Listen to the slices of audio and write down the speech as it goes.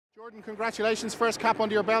Jordan, congratulations, first cap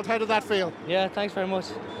under your belt. How did that feel? Yeah, thanks very much.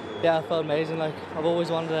 Yeah, it felt amazing. Like, I've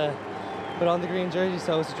always wanted to put on the green jersey,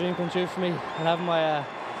 so it's a dream come true for me. And having my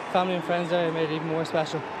family and friends there made it even more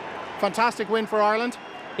special. Fantastic win for Ireland.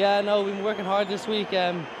 Yeah, no, we've been working hard this week.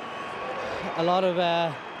 A lot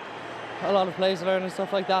of plays to learn and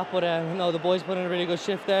stuff like that. But no, the boys put in a really good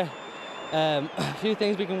shift there. A few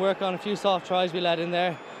things we can work on, a few soft tries we let in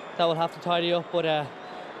there that we'll have to tidy up. But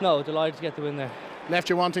no, delighted to get the win there.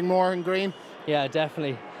 Left you wanting more in green? Yeah,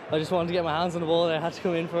 definitely. I just wanted to get my hands on the ball there. I had to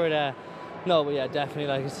come in for it. No, but yeah, definitely.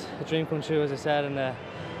 Like, it's a dream come true, as I said, and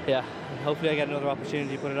yeah, hopefully I get another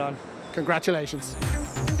opportunity to put it on. Congratulations.